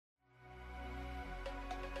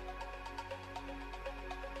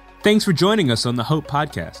Thanks for joining us on the Hope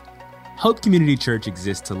Podcast. Hope Community Church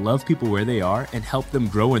exists to love people where they are and help them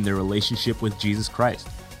grow in their relationship with Jesus Christ.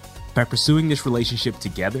 By pursuing this relationship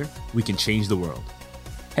together, we can change the world.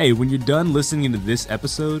 Hey, when you're done listening to this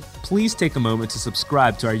episode, please take a moment to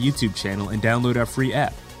subscribe to our YouTube channel and download our free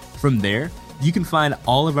app. From there, you can find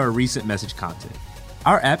all of our recent message content.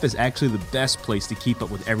 Our app is actually the best place to keep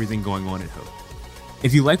up with everything going on at Hope.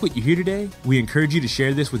 If you like what you hear today, we encourage you to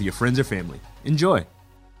share this with your friends or family. Enjoy.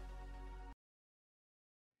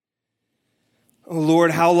 Oh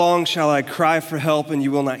Lord, how long shall I cry for help and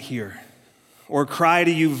you will not hear? Or cry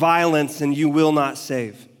to you violence and you will not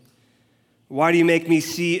save? Why do you make me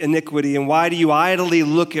see iniquity and why do you idly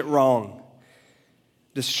look at wrong?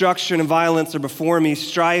 Destruction and violence are before me,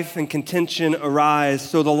 strife and contention arise.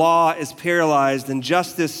 So the law is paralyzed and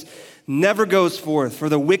justice never goes forth. For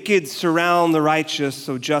the wicked surround the righteous,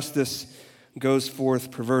 so justice goes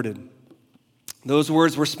forth perverted. Those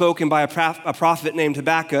words were spoken by a prophet named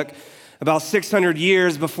Habakkuk about 600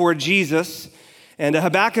 years before Jesus. And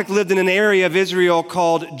Habakkuk lived in an area of Israel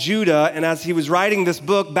called Judah. And as he was writing this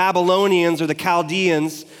book, Babylonians or the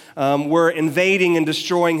Chaldeans were invading and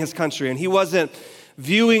destroying his country. And he wasn't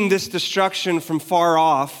viewing this destruction from far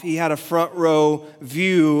off. He had a front row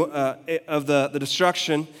view of the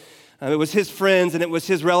destruction. It was his friends and it was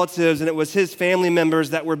his relatives and it was his family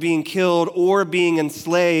members that were being killed or being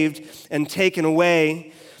enslaved and taken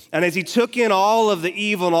away. And as he took in all of the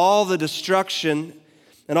evil and all the destruction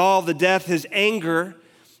and all the death, his anger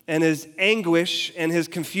and his anguish and his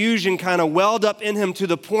confusion kind of welled up in him to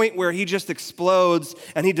the point where he just explodes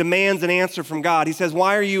and he demands an answer from God. He says,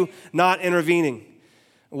 why are you not intervening?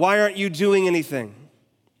 Why aren't you doing anything?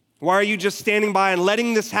 Why are you just standing by and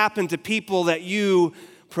letting this happen to people that you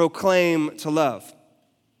proclaim to love?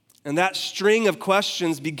 And that string of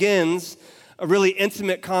questions begins a really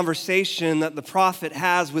intimate conversation that the prophet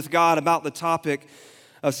has with God about the topic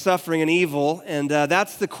of suffering and evil. And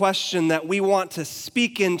that's the question that we want to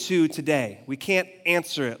speak into today. We can't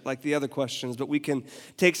answer it like the other questions, but we can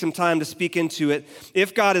take some time to speak into it.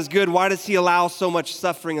 If God is good, why does he allow so much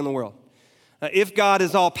suffering in the world? If God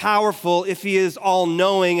is all powerful, if he is all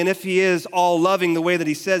knowing, and if he is all loving the way that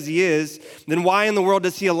he says he is, then why in the world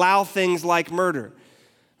does he allow things like murder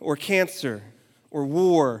or cancer or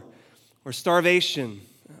war or starvation,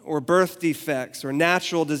 or birth defects, or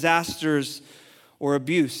natural disasters, or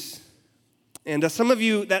abuse? And some of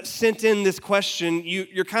you that sent in this question,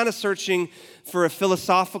 you're kind of searching for a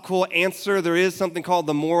philosophical answer. There is something called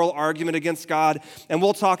the moral argument against God, and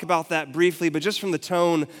we'll talk about that briefly, but just from the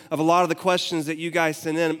tone of a lot of the questions that you guys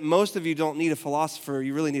sent in, most of you don't need a philosopher,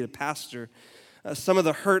 you really need a pastor. Some of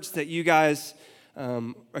the hurts that you guys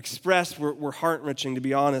expressed were heart-wrenching, to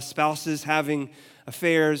be honest. Spouses having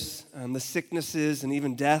affairs, the sicknesses and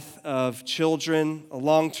even death of children, a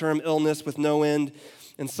long-term illness with no end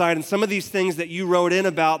in sight. And some of these things that you wrote in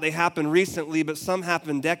about, they happened recently, but some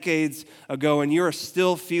happened decades ago, and you're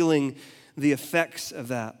still feeling the effects of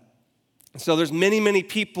that. So there's many, many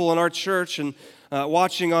people in our church and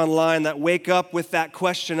watching online that wake up with that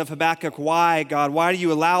question of Habakkuk, why, God? Why do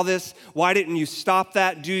you allow this? Why didn't you stop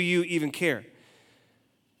that? Do you even care?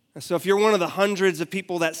 So if you're one of the hundreds of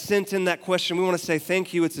people that sent in that question, we want to say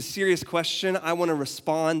thank you. It's a serious question. I want to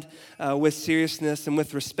respond with seriousness and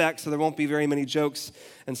with respect, so there won't be very many jokes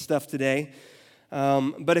and stuff today.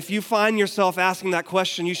 But if you find yourself asking that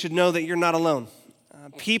question, you should know that you're not alone.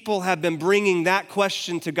 People have been bringing that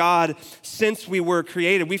question to God since we were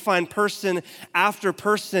created. We find person after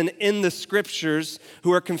person in the scriptures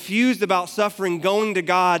who are confused about suffering, going to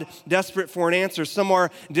God, desperate for an answer. Some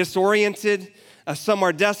are disoriented. Some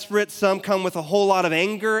are desperate, some come with a whole lot of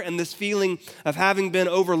anger and this feeling of having been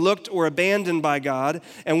overlooked or abandoned by God.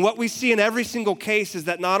 And what we see in every single case is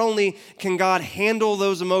that not only can God handle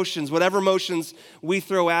those emotions, whatever emotions we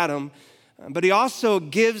throw at him, but he also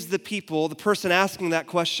gives the people, the person asking that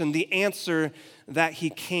question, the answer that he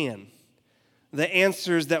can. The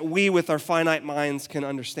answers that we with our finite minds can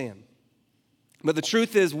understand. But the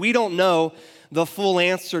truth is, we don't know the full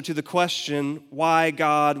answer to the question why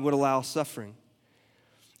God would allow suffering.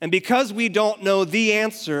 And because we don't know the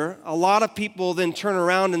answer, a lot of people then turn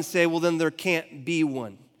around and say, well, then there can't be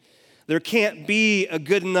one. There can't be a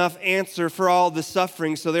good enough answer for all the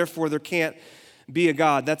suffering, so therefore there can't be a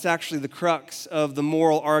God. That's actually the crux of the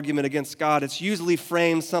moral argument against God. It's usually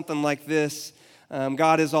framed something like this.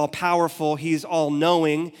 God is all powerful, he's all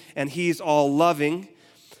knowing, and he's all loving.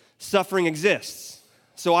 Suffering exists.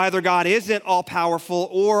 So either God isn't all-powerful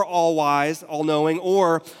or all-wise, all-knowing,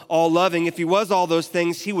 or all-loving. If he was all those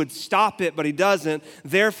things, he would stop it, but he doesn't.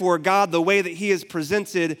 Therefore, God, the way that he is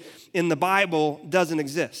presented in the Bible, doesn't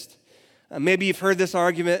exist. Maybe you've heard this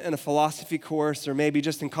argument in a philosophy course or maybe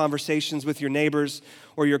just in conversations with your neighbors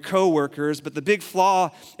or your coworkers, but the big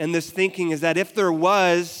flaw in this thinking is that if there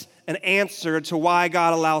was an answer to why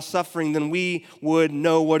God allows suffering, then we would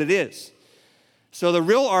know what it is. So the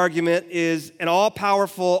real argument is an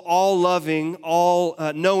all-powerful, all-loving,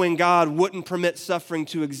 all-knowing God wouldn't permit suffering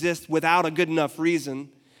to exist without a good enough reason.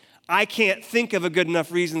 I can't think of a good enough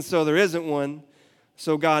reason, so there isn't one,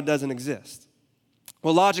 so God doesn't exist.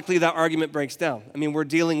 Well, logically, that argument breaks down. I mean, we're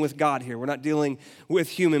dealing with God here. We're not dealing with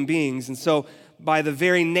human beings. And so by the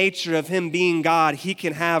very nature of him being God, he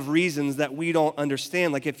can have reasons that we don't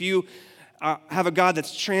understand. Like if you have a God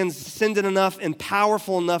that's transcendent enough and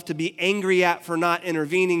powerful enough to be angry at for not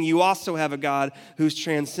intervening, you also have a God who's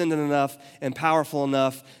transcendent enough and powerful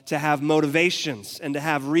enough to have motivations and to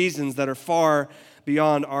have reasons that are far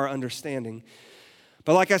beyond our understanding.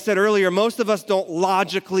 But like I said earlier, most of us don't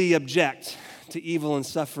logically object to evil and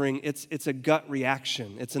suffering. It's a gut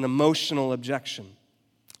reaction. It's an emotional objection.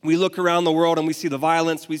 We look around the world and we see the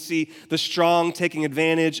violence, we see the strong taking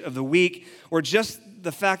advantage of the weak, or just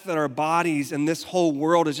the fact that our bodies and this whole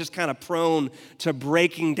world is just kind of prone to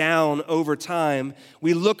breaking down over time.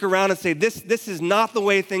 We look around and say, this is not the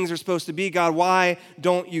way things are supposed to be, God. Why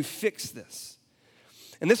don't you fix this?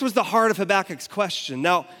 And this was the heart of Habakkuk's question.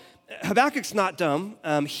 Now, Habakkuk's not dumb.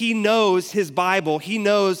 He knows his Bible. He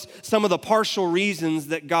knows some of the partial reasons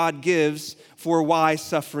that God gives for why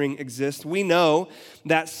suffering exists. We know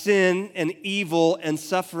that sin and evil and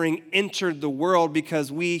suffering entered the world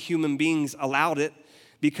because we human beings allowed it,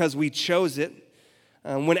 because we chose it.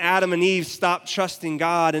 When Adam and Eve stopped trusting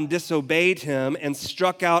God and disobeyed him and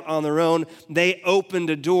struck out on their own, they opened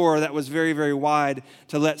a door that was very, very wide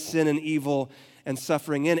to let sin and evil and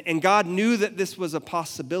suffering in. And God knew that this was a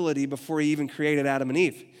possibility before he even created Adam and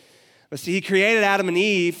Eve. But see, he created Adam and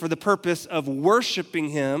Eve for the purpose of worshiping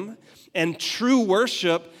him, and true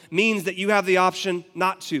worship means that you have the option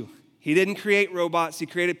not to. He didn't create robots. He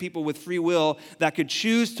created people with free will that could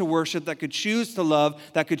choose to worship, that could choose to love,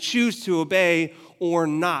 that could choose to obey or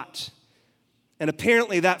not. And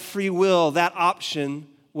apparently that free will, that option,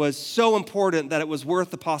 was so important that it was worth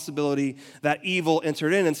the possibility that evil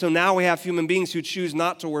entered in. And so now we have human beings who choose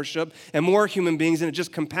not to worship, and more human beings, and it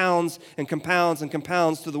just compounds and compounds and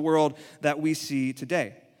compounds to the world that we see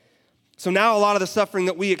today. So now a lot of the suffering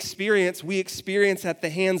that we experience at the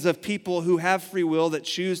hands of people who have free will that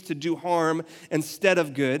choose to do harm instead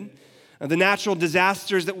of good. The natural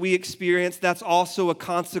disasters that we experience, that's also a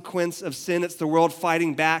consequence of sin. It's the world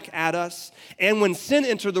fighting back at us. And when sin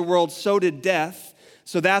entered the world, so did death.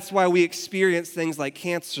 So that's why we experience things like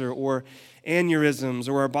cancer or aneurysms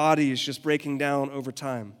or our bodies just breaking down over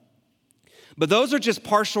time. But those are just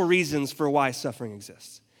partial reasons for why suffering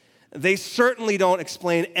exists. They certainly don't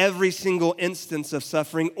explain every single instance of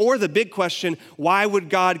suffering or the big question, why would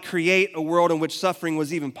God create a world in which suffering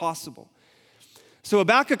was even possible? So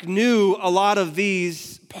Habakkuk knew a lot of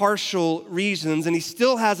these partial reasons, and he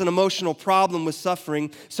still has an emotional problem with suffering,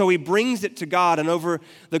 so he brings it to God. And over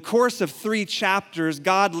the course of 3 chapters,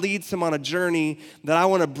 God leads him on a journey that I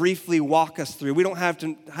want to briefly walk us through. We don't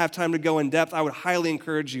have time to go in depth. I would highly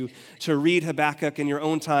encourage you to read Habakkuk in your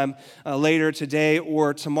own time later today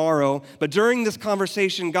or tomorrow. But during this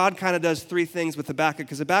conversation, God kind of does 3 things with Habakkuk,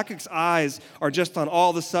 because Habakkuk's eyes are just on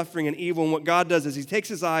all the suffering and evil. And what God does is he takes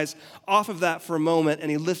his eyes off of that for a moment and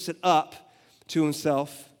he lifts it up to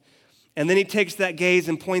himself. And then he takes that gaze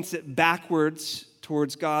and points it backwards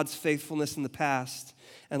towards God's faithfulness in the past.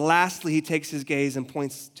 And lastly, he takes his gaze and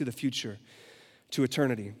points to the future, to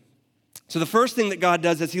eternity. So the first thing that God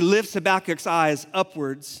does is he lifts Habakkuk's eyes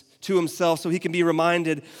upwards to himself so he can be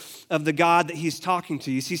reminded of the God that he's talking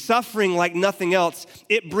to. You see, suffering, like nothing else,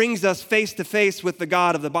 it brings us face to face with the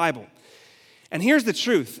God of the Bible. And here's the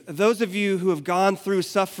truth. Those of you who have gone through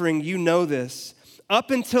suffering, you know this. Up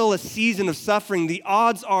until a season of suffering, the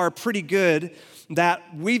odds are pretty good that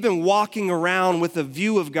we've been walking around with a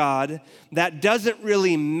view of God that doesn't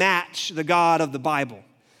really match the God of the Bible.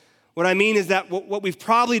 What I mean is that what we've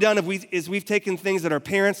probably done is we've taken things that our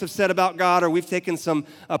parents have said about God, or we've taken some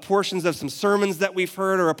portions of some sermons that we've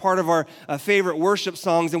heard, or a part of our favorite worship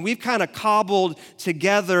songs, and we've kind of cobbled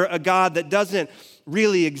together a God that doesn't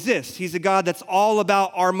really exist. He's a God that's all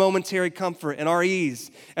about our momentary comfort and our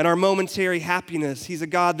ease and our momentary happiness. He's a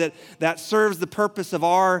God that serves the purpose of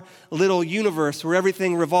our little universe where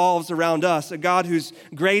everything revolves around us, a God whose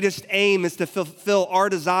greatest aim is to fulfill our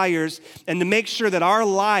desires and to make sure that our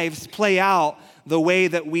lives play out the way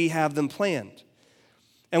that we have them planned.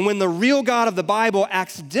 And when the real God of the Bible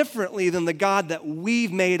acts differently than the God that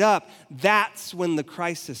we've made up, that's when the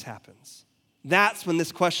crisis happens. That's when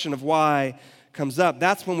this question of why comes up,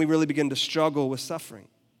 that's when we really begin to struggle with suffering.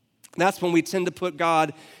 That's when we tend to put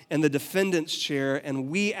God in the defendant's chair, and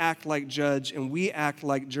we act like judge, and we act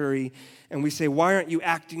like jury, and we say, why aren't you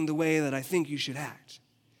acting the way that I think you should act?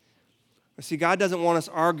 But see, God doesn't want us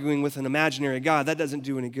arguing with an imaginary God. That doesn't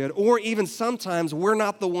do any good. Or even sometimes we're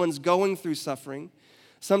not the ones going through suffering.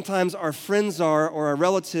 Sometimes our friends are, or our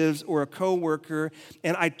relatives, or a coworker,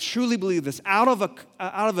 and I truly believe this. Out of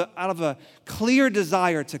a clear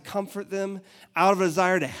desire to comfort them, out of a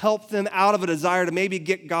desire to help them, out of a desire to maybe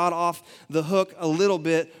get God off the hook a little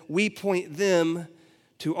bit, we point them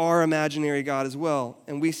to our imaginary God as well,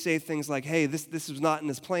 and we say things like, "Hey, this was not in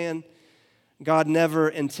His plan. God never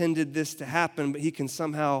intended this to happen, but He can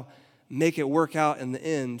somehow make it work out in the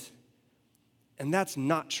end," and that's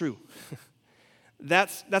not true.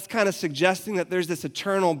 That's kind of suggesting that there's this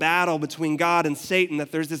eternal battle between God and Satan,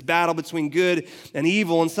 that there's this battle between good and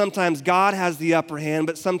evil, and sometimes God has the upper hand,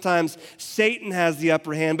 but sometimes Satan has the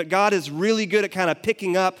upper hand, but God is really good at kind of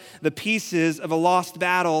picking up the pieces of a lost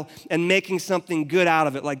battle and making something good out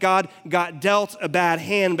of it. Like God got dealt a bad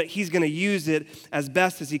hand, but He's going to use it as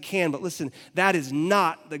best as He can. But listen, that is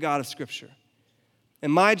not the God of Scripture.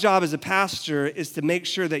 And my job as a pastor is to make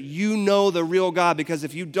sure that you know the real God, because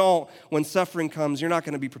if you don't, when suffering comes, you're not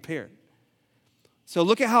going to be prepared. So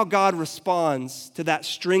look at how God responds to that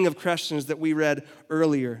string of questions that we read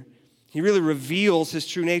earlier. He really reveals His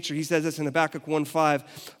true nature. He says this in Habakkuk 1:5,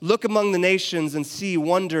 "Look among the nations and see,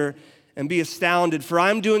 wonder, and be astounded. For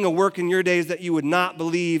I'm doing a work in your days that you would not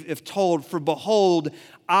believe if told. For behold,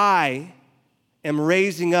 I am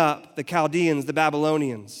raising up the Chaldeans, the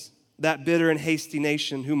Babylonians, that bitter and hasty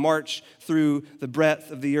nation who march through the breadth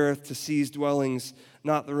of the earth to seize dwellings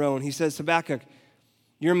not their own." He says, Habakkuk,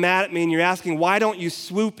 you're mad at me and you're asking, why don't you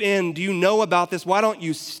swoop in? Do you know about this? Why don't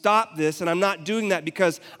you stop this? And I'm not doing that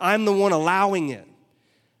because I'm the one allowing it.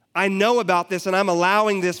 I know about this and I'm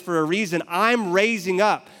allowing this for a reason. I'm raising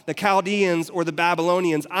up the Chaldeans or the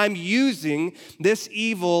Babylonians. I'm using this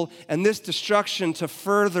evil and this destruction to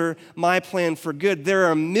further my plan for good. There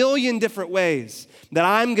are a million different ways that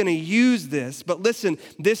I'm going to use this, but listen,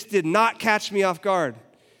 this did not catch me off guard.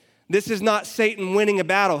 This is not Satan winning a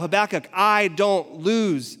battle. Habakkuk, I don't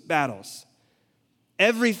lose battles.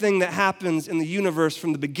 Everything that happens in the universe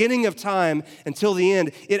from the beginning of time until the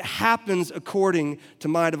end, it happens according to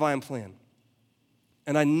my divine plan.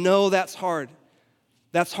 And I know that's hard.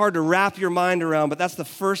 That's hard to wrap your mind around, but that's the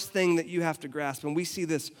first thing that you have to grasp. And we see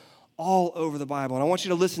this all over the Bible. And I want you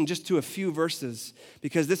to listen just to a few verses,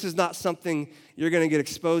 because this is not something you're going to get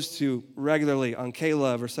exposed to regularly on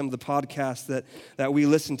K-Love or some of the podcasts that we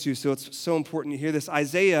listen to. So it's so important you hear this.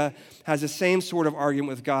 Isaiah has the same sort of argument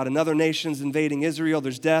with God. Another nation's invading Israel.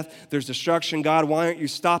 There's death. There's destruction. God, why aren't you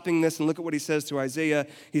stopping this? And look at what he says to Isaiah.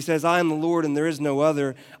 He says, I am the Lord and there is no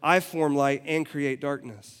other. I form light and create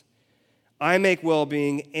darkness. I make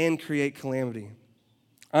well-being and create calamity.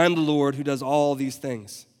 I am the Lord who does all these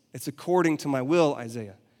things. It's according to my will,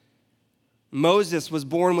 Isaiah. Moses was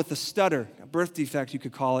born with a stutter, a birth defect, you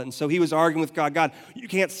could call it. And so he was arguing with God, God, you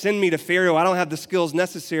can't send me to Pharaoh. I don't have the skills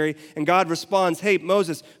necessary. And God responds, hey,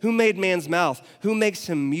 Moses, who made man's mouth? Who makes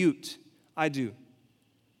him mute? I do.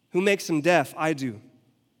 Who makes him deaf? I do.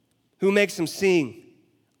 Who makes him sing?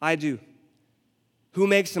 I do. Who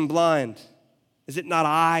makes him blind? Is it not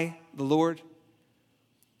I, the Lord?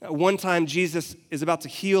 One time, Jesus is about to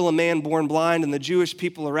heal a man born blind, and the Jewish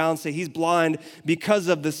people around say he's blind because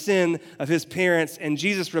of the sin of his parents. And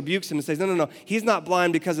Jesus rebukes him and says, no, he's not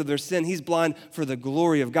blind because of their sin. He's blind for the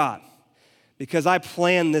glory of God, because I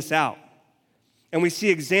planned this out. And we see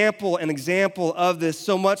example of this,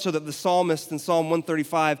 so much so that the psalmist in Psalm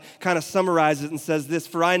 135 kind of summarizes it and says this,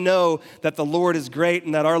 for I know that the Lord is great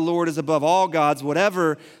and that our Lord is above all gods.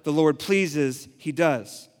 Whatever the Lord pleases, he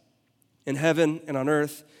does, in heaven and on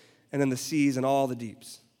earth and in the seas and all the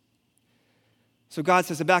deeps. So God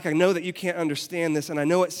says, Habakkuk, I know that you can't understand this, and I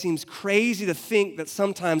know it seems crazy to think that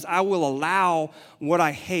sometimes I will allow what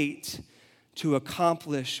I hate to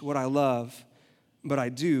accomplish what I love, but I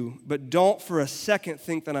do. But don't for a second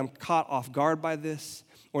think that I'm caught off guard by this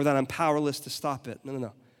or that I'm powerless to stop it.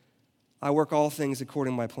 No. I work all things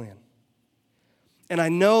according to my plan. And I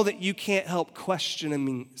know that you can't help questioning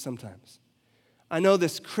me sometimes. I know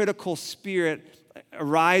this critical spirit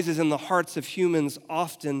arises in the hearts of humans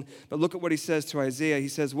often, but look at what he says to Isaiah. He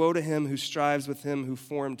says, woe to him who strives with him who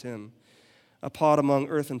formed him, a pot among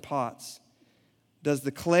earthen pots. Does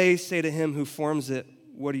the clay say to him who forms it,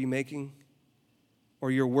 what are you making?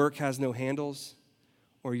 Or your work has no handles?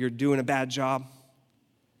 Or you're doing a bad job?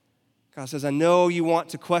 God says, I know you want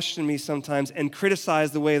to question me sometimes and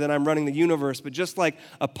criticize the way that I'm running the universe, but just like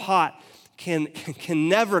a pot can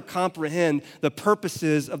never comprehend the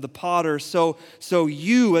purposes of the potter. So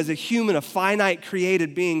you, as a human, a finite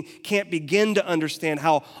created being, can't begin to understand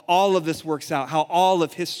how all of this works out, how all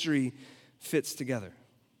of history fits together.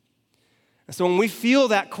 And so when we feel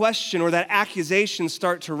that question or that accusation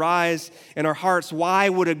start to rise in our hearts, why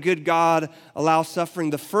would a good God allow suffering?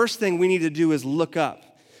 The first thing we need to do is look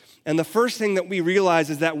up. And the first thing that we realize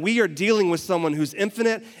is that we are dealing with someone who's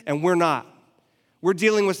infinite and we're not. We're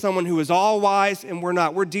dealing with someone who is all wise and we're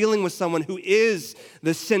not. We're dealing with someone who is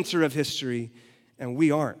the center of history and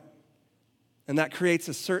we aren't. And that creates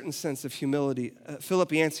a certain sense of humility.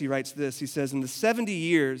 Philip Yancey writes this. He says, in the 70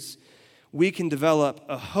 years, we can develop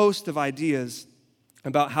a host of ideas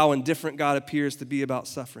about how indifferent God appears to be about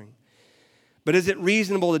suffering. But is it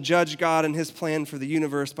reasonable to judge God and his plan for the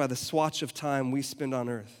universe by the swatch of time we spend on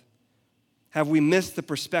earth? Have we missed the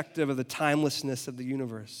perspective of the timelessness of the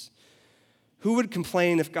universe? Who would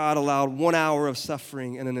complain if God allowed 1 hour of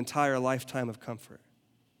suffering and an entire lifetime of comfort?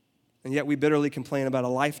 And yet we bitterly complain about a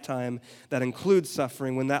lifetime that includes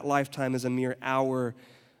suffering when that lifetime is a mere hour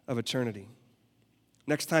of eternity.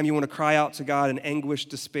 Next time you want to cry out to God in anguished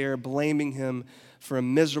despair, blaming him for a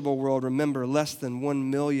miserable world, remember less than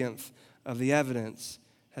 1/1,000,000th of the evidence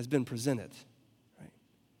has been presented. Right?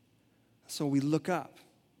 So we look up.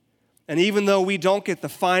 And even though we don't get the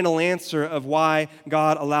final answer of why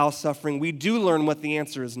God allows suffering, we do learn what the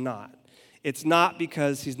answer is not. It's not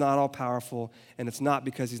because he's not all-powerful, and it's not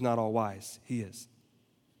because he's not all-wise. He is.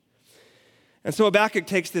 And so Habakkuk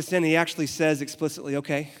takes this in. He actually says explicitly,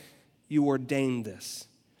 okay, you ordained this.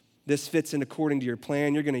 This fits in according to your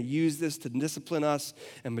plan. You're going to use this to discipline us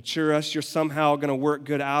and mature us. You're somehow going to work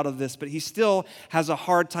good out of this. But he still has a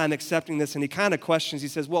hard time accepting this, and he kind of questions. He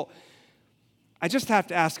says, well, I just have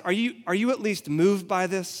to ask, are you at least moved by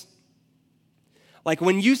this? Like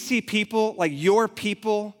when you see people, like your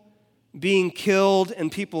people, being killed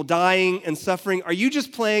and people dying and suffering, are you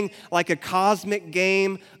just playing like a cosmic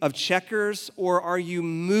game of checkers, or are you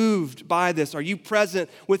moved by this? Are you present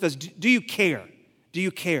with us? Do you care? Do you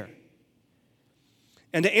care?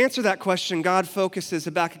 And to answer that question, God focuses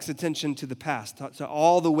Habakkuk's attention to the past, to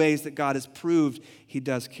all the ways that God has proved he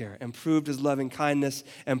does care, and proved his loving kindness,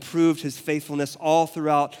 and proved his faithfulness all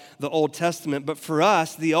throughout the Old Testament. But for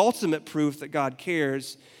us, the ultimate proof that God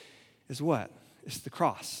cares is what? It's the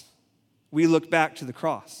cross. We look back to the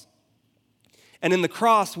cross. And in the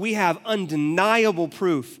cross, we have undeniable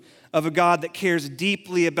proof of a God that cares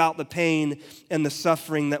deeply about the pain and the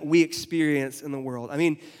suffering that we experience in the world. I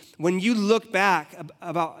mean, when you look back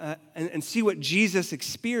and see what Jesus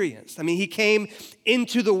experienced, I mean, he came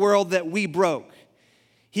into the world that we broke.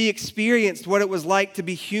 He experienced what it was like to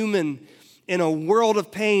be human in a world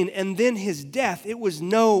of pain, and then his death, it was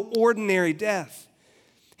no ordinary death.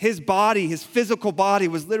 His body, his physical body,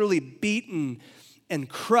 was literally beaten and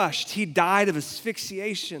crushed. He died of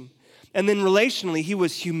asphyxiation. And then relationally, he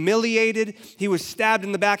was humiliated. He was stabbed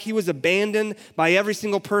in the back. He was abandoned by every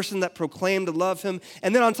single person that proclaimed to love him.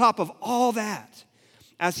 And then on top of all that,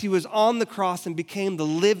 as he was on the cross and became the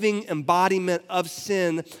living embodiment of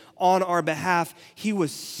sin on our behalf, he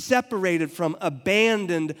was separated from,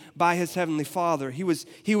 abandoned by his heavenly Father. He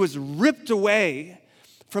was ripped away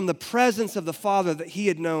from the presence of the Father that he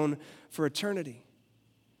had known for eternity.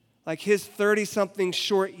 Like his 30-something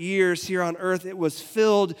short years here on earth, it was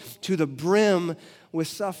filled to the brim with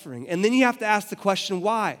suffering. And then you have to ask the question,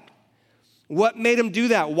 why? What made him do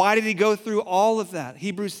that? Why did he go through all of that?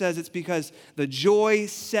 Hebrews says it's because the joy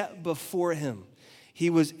set before him, he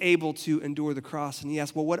was able to endure the cross. And he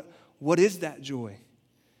asked, well, what is that joy?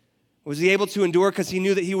 Was he able to endure because he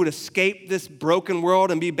knew that he would escape this broken world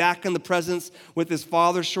and be back in the presence with his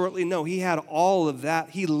Father shortly? No, he had all of that.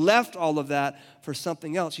 He left all of that for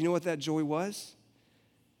something else. You know what that joy was?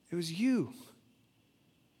 It was you.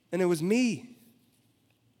 And it was me.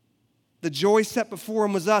 The joy set before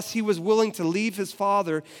him was us. He was willing to leave his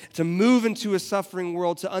Father, to move into a suffering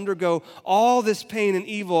world, to undergo all this pain and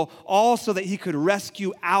evil, all so that he could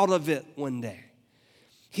rescue out of it one day.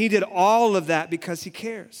 He did all of that because he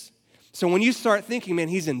cares. So when you start thinking, man,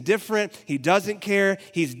 he's indifferent, he doesn't care,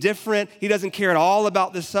 he's different, he doesn't care at all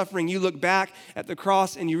about this suffering, you look back at the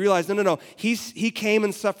cross and you realize, no, he came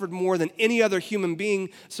and suffered more than any other human being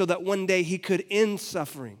so that one day he could end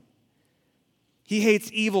suffering. He hates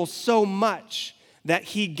evil so much that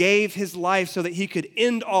he gave his life so that he could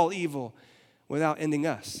end all evil without ending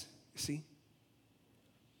us, you see?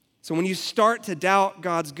 So when you start to doubt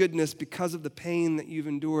God's goodness because of the pain that you've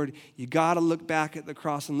endured, you got to look back at the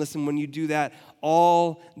cross and listen. When you do that,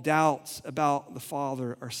 all doubts about the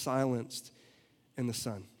Father are silenced in the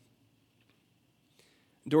Son.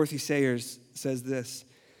 Dorothy Sayers says this,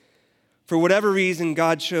 For whatever reason,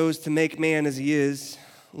 God chose to make man as he is,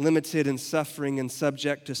 limited in suffering and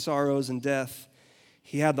subject to sorrows and death.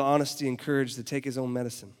 He had the honesty and courage to take his own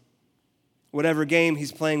medicine. Whatever game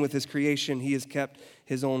he's playing with his creation, he has kept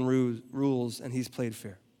his own rules, and he's played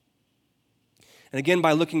fair. And again,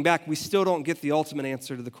 by looking back, we still don't get the ultimate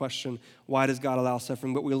answer to the question, why does God allow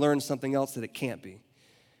suffering? But we learn something else, that it can't be.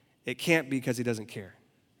 It can't be because he doesn't care.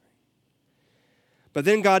 But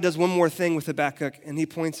then God does one more thing with Habakkuk, and he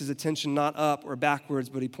points his attention not up or backwards,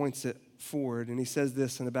 but he points it forward. And he says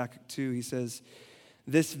this in Habakkuk 2. He says,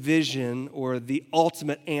 this vision, or the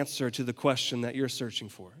ultimate answer to the question that you're searching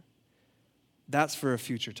for, that's for a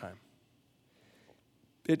future time.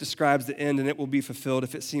 It describes the end, and it will be fulfilled.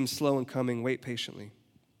 If it seems slow in coming, wait patiently,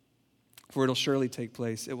 for it'll surely take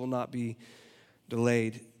place. It will not be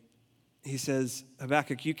delayed. He says,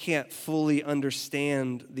 Habakkuk, you can't fully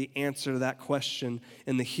understand the answer to that question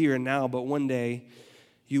in the here and now, but one day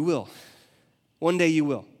you will. One day you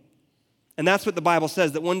will. And that's what the Bible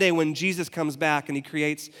says, that one day when Jesus comes back and he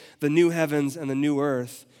creates the new heavens and the new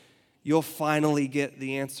earth, you'll finally get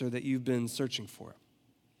the answer that you've been searching for.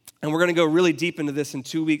 And we're going to go really deep into this in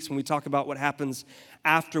 2 weeks when we talk about what happens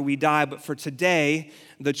after we die. But for today,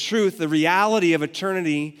 the truth, the reality of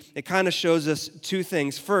eternity, it kind of shows us two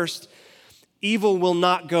things. First, evil will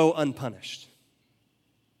not go unpunished.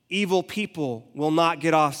 Evil people will not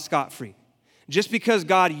get off scot-free. Just because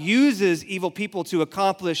God uses evil people to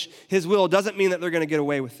accomplish his will doesn't mean that they're going to get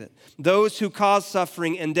away with it. Those who cause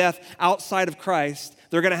suffering and death outside of Christ,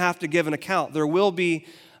 they're going to have to give an account. There will be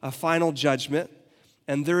a final judgment,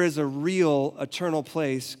 and there is a real eternal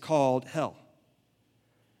place called hell.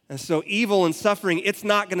 And so evil and suffering, it's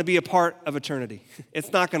not going to be a part of eternity.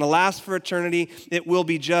 It's not going to last for eternity. It will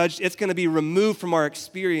be judged. It's going to be removed from our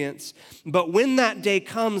experience. But when that day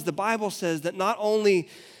comes, the Bible says that not only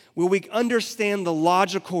will we understand the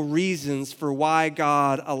logical reasons for why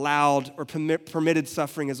God allowed or permitted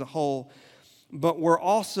suffering as a whole, but we're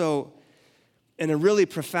also, in a really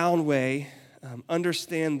profound way,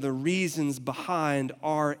 understand the reasons behind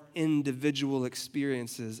our individual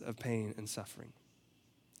experiences of pain and suffering.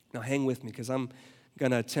 Now hang with me, because I'm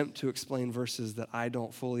going to attempt to explain verses that I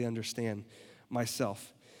don't fully understand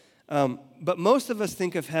myself. But most of us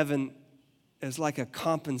think of heaven as like a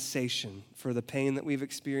compensation for the pain that we've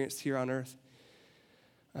experienced here on earth.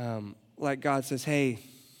 Like God says, hey,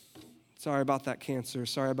 sorry about that cancer,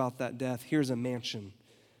 sorry about that death, here's a mansion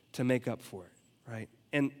to make up for it, right?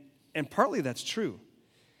 And partly that's true.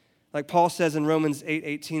 Like Paul says in Romans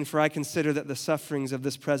 8:18, for I consider that the sufferings of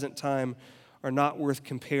this present time are not worth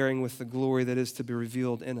comparing with the glory that is to be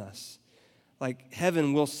revealed in us. Like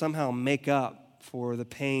heaven will somehow make up for the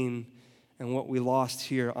pain and what we lost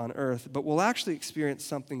here on earth, but we'll actually experience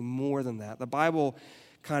something more than that. The Bible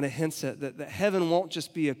kind of hints at that heaven won't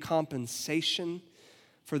just be a compensation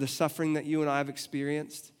for the suffering that you and I have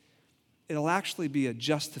experienced. It'll actually be a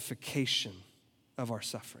justification of our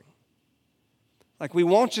suffering. Like we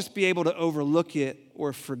won't just be able to overlook it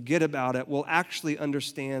or forget about it. We'll actually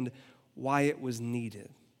understand why it was needed.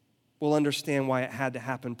 We'll understand why it had to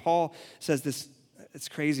happen. Paul says this, it's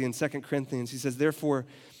crazy, in 2 Corinthians. He says, therefore,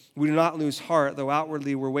 we do not lose heart, though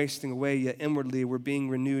outwardly we're wasting away, yet inwardly we're being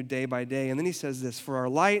renewed day by day. And then he says this, for our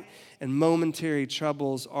light and momentary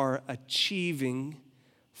troubles are achieving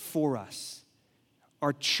for us.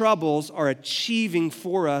 Our troubles are achieving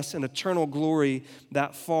for us an eternal glory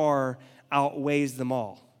that far outweighs them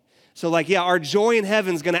all. So our joy in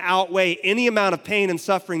heaven is going to outweigh any amount of pain and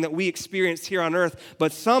suffering that we experienced here on earth,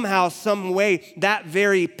 but somehow, some way, that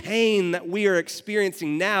very pain that we are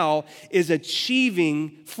experiencing now is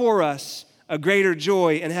achieving for us a greater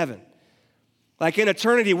joy in heaven. Like in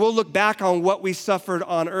eternity, we'll look back on what we suffered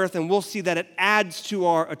on earth and we'll see that it adds to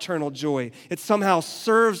our eternal joy. It somehow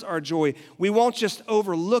serves our joy. We won't just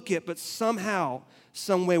overlook it, but somehow,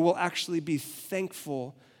 some way, we'll actually be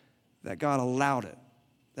thankful that God allowed it,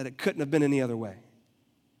 that it couldn't have been any other way.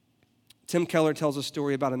 Tim Keller tells a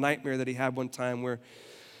story about a nightmare that he had one time where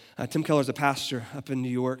Tim Keller's a pastor up in New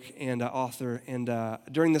York and author, and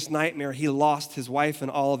during this nightmare, he lost his wife and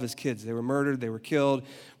all of his kids. They were murdered, they were killed,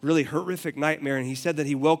 really horrific nightmare, and he said that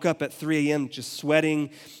he woke up at 3 a.m. just sweating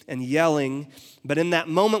and yelling, but in that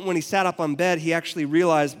moment when he sat up on bed, he actually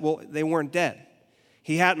realized, well, they weren't dead.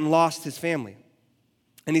 He hadn't lost his family.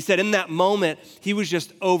 And he said in that moment, he was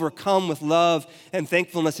just overcome with love and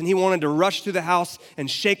thankfulness, and he wanted to rush through the house and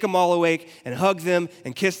shake them all awake and hug them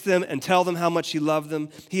and kiss them and tell them how much he loved them.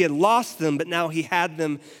 He had lost them, but now he had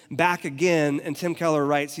them back again. And Tim Keller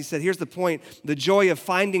writes, he said, here's the point. The joy of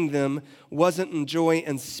finding them wasn't a joy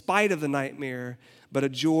in spite of the nightmare, but a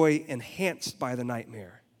joy enhanced by the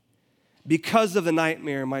nightmare. Because of the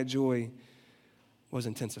nightmare, my joy was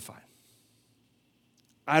intensified.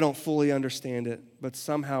 I don't fully understand it, but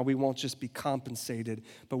somehow we won't just be compensated,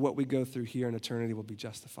 but what we go through here in eternity will be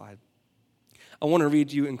justified. I want to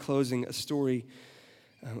read you in closing a story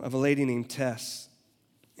of a lady named Tess,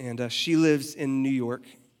 and she lives in New York,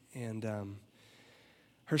 and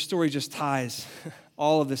her story just ties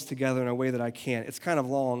all of this together in a way that I can't. It's kind of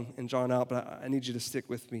long and drawn out, but I need you to stick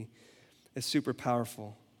with me. It's super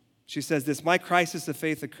powerful. She says this: my crisis of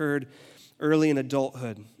faith occurred early in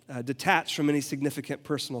adulthood, detached from any significant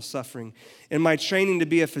personal suffering. In my training to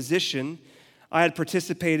be a physician, I had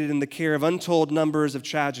participated in the care of untold numbers of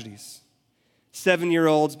tragedies.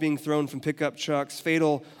 7-year-olds being thrown from pickup trucks,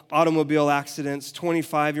 fatal automobile accidents,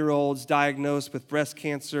 25-year-olds diagnosed with breast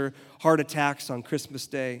cancer, heart attacks on Christmas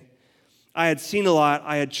Day. I had seen a lot,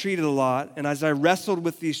 I had treated a lot, and as I wrestled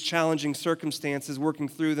with these challenging circumstances, working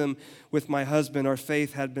through them with my husband, our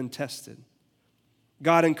faith had been tested.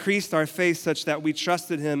 God increased our faith such that we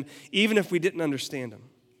trusted him even if we didn't understand him.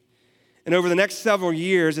 And over the next several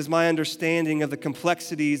years, as my understanding of the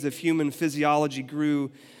complexities of human physiology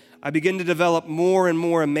grew, I began to develop more and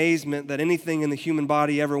more amazement that anything in the human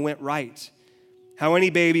body ever went right. How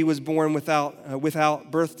any baby was born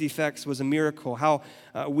without birth defects was a miracle. How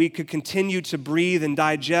we could continue to breathe and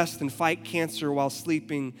digest and fight cancer while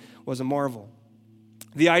sleeping was a marvel.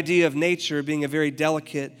 The idea of nature being a very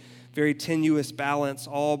delicate, very tenuous balance,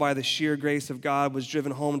 all by the sheer grace of God, was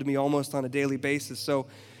driven home to me almost on a daily basis. So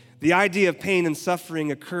the idea of pain and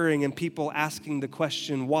suffering occurring and people asking the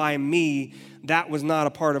question, why me, that was not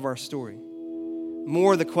a part of our story.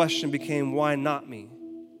 More the question became, why not me?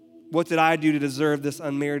 What did I do to deserve this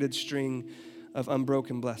unmerited string of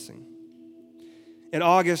unbroken blessing? In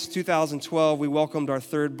August 2012, we welcomed our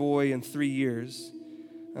third boy in 3 years.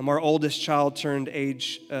 Our oldest child turned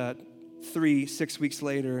age 3 6 weeks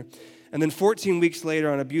later. And then 14 weeks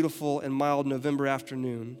later, on a beautiful and mild November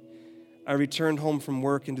afternoon, I returned home from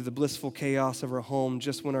work into the blissful chaos of our home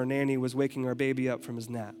just when our nanny was waking our baby up from his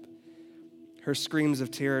nap. Her screams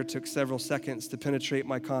of terror took several seconds to penetrate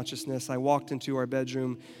my consciousness. I walked into our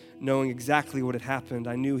bedroom knowing exactly what had happened.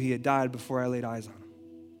 I knew he had died before I laid eyes on him.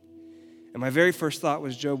 And my very first thought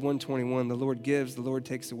was Job 121, the Lord gives, the Lord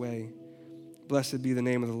takes away. Blessed be the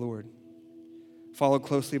name of the Lord. Followed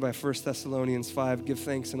closely by 1 Thessalonians 5, give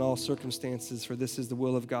thanks in all circumstances, for this is the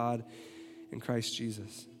will of God in Christ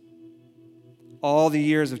Jesus. All the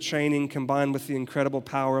years of training combined with the incredible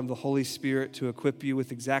power of the Holy Spirit to equip you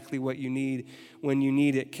with exactly what you need when you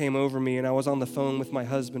need it came over me. And I was on the phone with my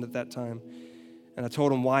husband at that time. And I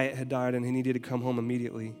told him Wyatt had died and he needed to come home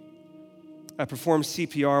immediately. I performed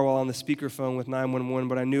CPR while on the speakerphone with 911,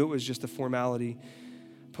 but I knew it was just a formality.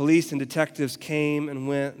 Police and detectives came and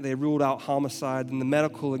went. They ruled out homicide. And the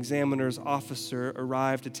medical examiner's officer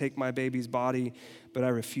arrived to take my baby's body, but I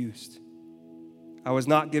refused. I was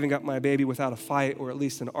not giving up my baby without a fight or at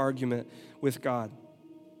least an argument with God.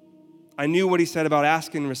 I knew what he said about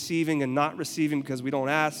asking, receiving, and not receiving because we don't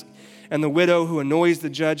ask. And the widow who annoys the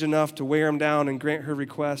judge enough to wear him down and grant her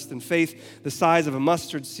request, and faith the size of a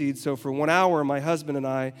mustard seed. So for 1 hour, my husband and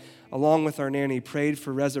I, along with our nanny, prayed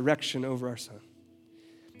for resurrection over our son.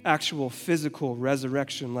 Actual physical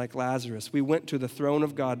resurrection like Lazarus. We went to the throne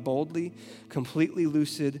of God boldly, completely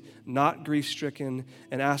lucid, not grief-stricken,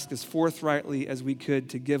 and asked as forthrightly as we could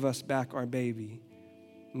to give us back our baby.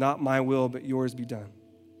 Not my will, but yours be done.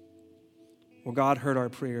 Well, God heard our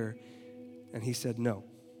prayer, and he said no.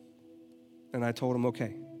 And I told him,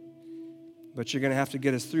 okay, but you're going to have to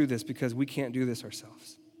get us through this because we can't do this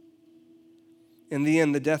ourselves. In the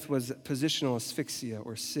end, the death was positional asphyxia,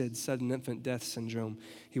 or SID, sudden infant death syndrome.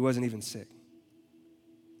 He wasn't even sick.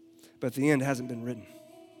 But the end hasn't been written.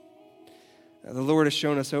 The Lord has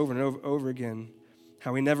shown us over and over again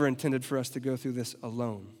how he never intended for us to go through this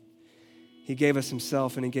alone. He gave us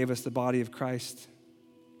himself, and he gave us the body of Christ.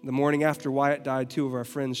 The morning after Wyatt died, 2 of our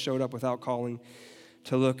friends showed up without calling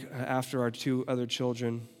to look after our 2 other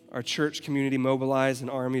children. Our church community mobilized an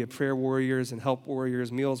army of prayer warriors and help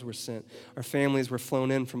warriors. Meals were sent. Our families were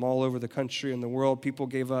flown in from all over the country and the world. People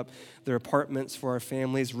gave up their apartments for our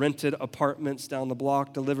families, rented apartments down the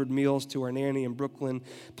block, delivered meals to our nanny in Brooklyn,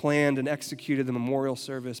 planned and executed the memorial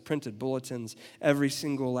service, printed bulletins. Every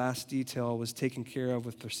single last detail was taken care of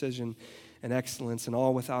with precision and excellence, and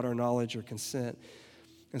all without our knowledge or consent.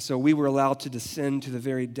 And so we were allowed to descend to the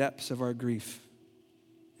very depths of our grief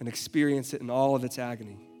and experience it in all of its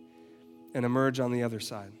agony, and emerge on the other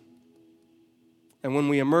side. And when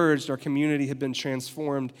we emerged, our community had been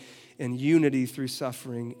transformed in unity through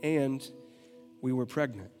suffering, and we were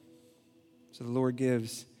pregnant. So the Lord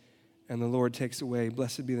gives, and the Lord takes away.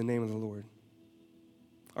 Blessed be the name of the Lord.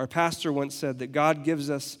 Our pastor once said that God gives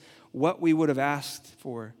us what we would have asked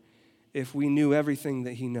for if we knew everything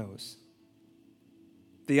that he knows.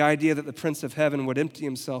 The idea that the Prince of Heaven would empty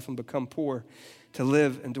himself and become poor to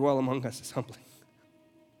live and dwell among us is humbling.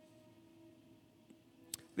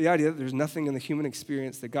 The idea that there's nothing in the human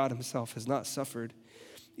experience that God himself has not suffered,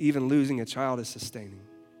 even losing a child, is sustaining.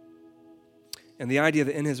 And the idea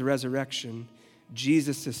that in his resurrection,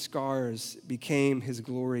 Jesus' scars became his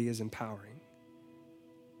glory is empowering.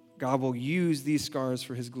 God will use these scars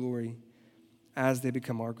for his glory as they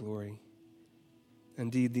become our glory.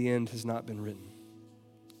 Indeed, the end has not been written.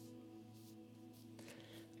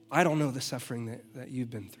 I don't know the suffering that you've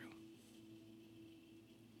been through.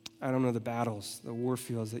 I don't know the battles, the war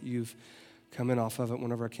fields that you've come in off of at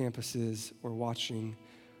one of our campuses or watching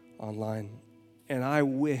online. And I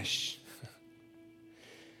wish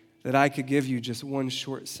that I could give you just one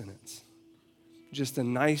short sentence. Just a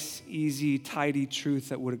nice, easy, tidy truth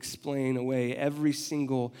that would explain away every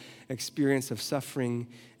single experience of suffering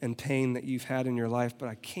and pain that you've had in your life, but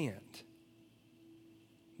I can't.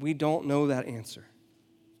 We don't know that answer.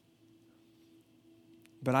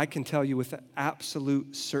 But I can tell you with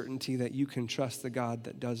absolute certainty that you can trust the God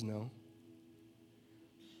that does know.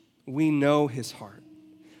 We know his heart.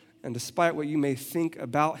 And despite what you may think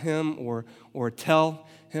about him or tell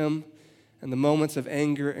him, in the moments of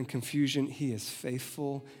anger and confusion, he is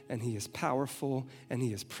faithful and he is powerful and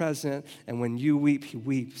he is present. And when you weep, he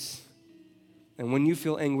weeps. And when you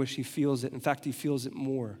feel anguish, he feels it. In fact, he feels it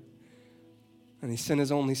more. And he sent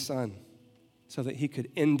his only son so that he could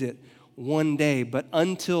end it one day. But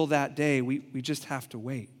until that day, we just have to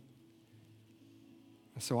wait.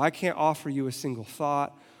 So I can't offer you a single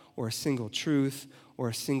thought or a single truth or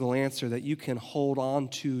a single answer that you can hold on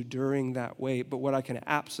to during that wait. But what I can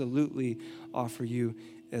absolutely offer you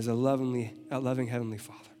is a loving Heavenly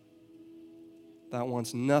Father that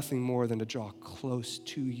wants nothing more than to draw close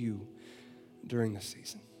to you during this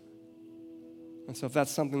season. And so if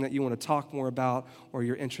that's something that you want to talk more about or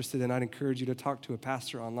you're interested in, I'd encourage you to talk to a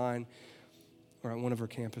pastor online or at one of our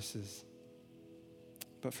campuses.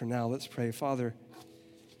 But for now, let's pray. Father,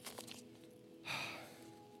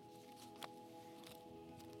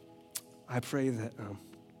 I pray that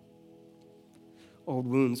old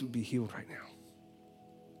wounds would be healed right now.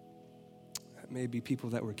 That may be people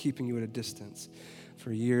that were keeping you at a distance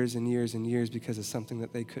for years and years and years because of something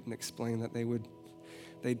that they couldn't explain, that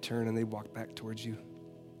they'd turn and they'd walk back towards you.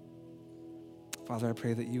 Father, I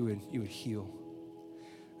pray that you would heal,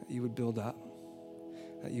 that you would build up,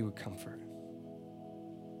 that you would comfort.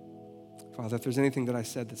 Father, if there's anything that I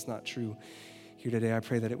said that's not true here today, I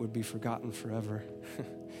pray that it would be forgotten forever.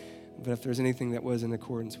 But if there's anything that was in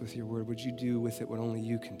accordance with your word, would you do with it what only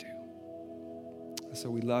you can do? So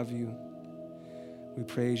we love you. We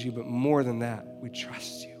praise you. But more than that, we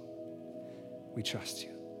trust you. We trust you.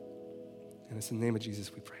 And it's in the name of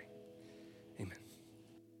Jesus we pray. Amen.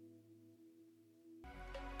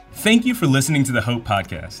 Thank you for listening to the Hope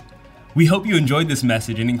Podcast. We hope you enjoyed this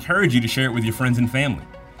message and encourage you to share it with your friends and family.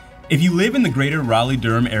 If you live in the greater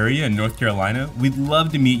Raleigh-Durham area in North Carolina, we'd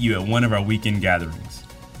love to meet you at one of our weekend gatherings.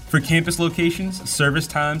 For campus locations, service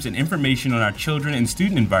times, and information on our children and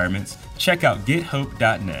student environments, check out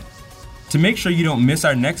gethope.net. To make sure you don't miss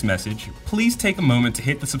our next message, please take a moment to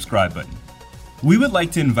hit the subscribe button. We would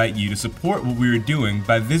like to invite you to support what we are doing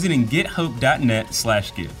by visiting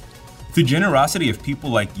gethope.net/give. Through generosity of people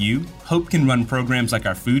like you, Hope can run programs like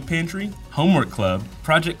our food pantry, homework club,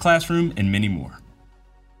 project classroom, and many more.